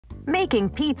Making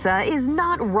pizza is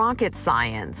not rocket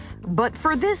science, but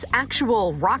for this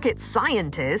actual rocket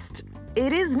scientist,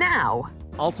 it is now.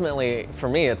 Ultimately, for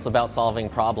me, it's about solving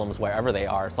problems wherever they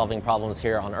are, solving problems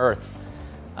here on Earth.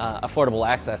 Affordable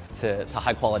access to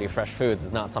high-quality fresh foods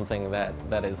is not something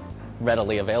that is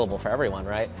readily available for everyone,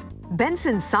 right?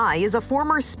 Benson Tsai is a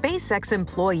former SpaceX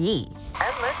employee.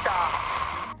 And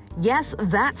liftoff. Yes,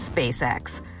 that's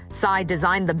SpaceX. Tsai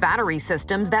designed the battery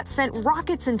systems that sent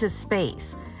rockets into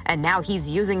space. And now he's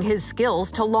using his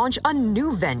skills to launch a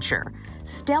new venture,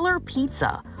 Stellar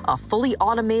Pizza, a fully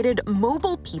automated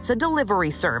mobile pizza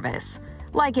delivery service.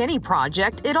 Like any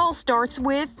project, it all starts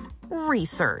with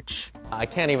research. I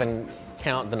can't even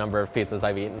count the number of pizzas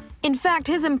I've eaten. In fact,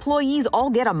 his employees all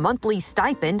get a monthly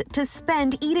stipend to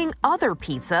spend eating other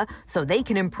pizza so they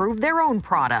can improve their own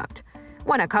product.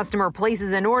 When a customer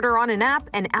places an order on an app,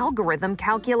 an algorithm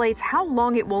calculates how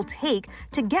long it will take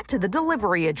to get to the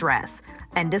delivery address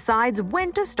and decides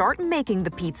when to start making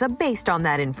the pizza based on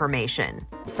that information.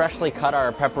 Freshly cut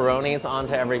our pepperonis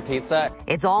onto every pizza.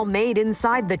 It's all made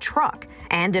inside the truck,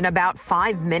 and in about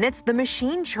 5 minutes, the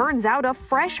machine churns out a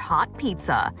fresh, hot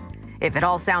pizza. If it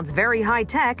all sounds very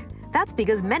high-tech, that's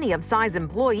because many of Tsai's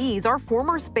employees are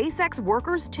former SpaceX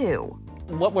workers too.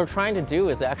 What we're trying to do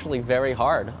is actually very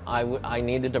hard. I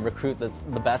needed to recruit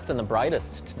the best and the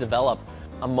brightest to develop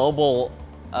a mobile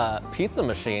pizza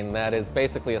machine that is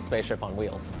basically a spaceship on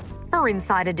wheels. For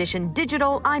Inside Edition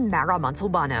Digital, I'm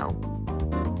Montalbano.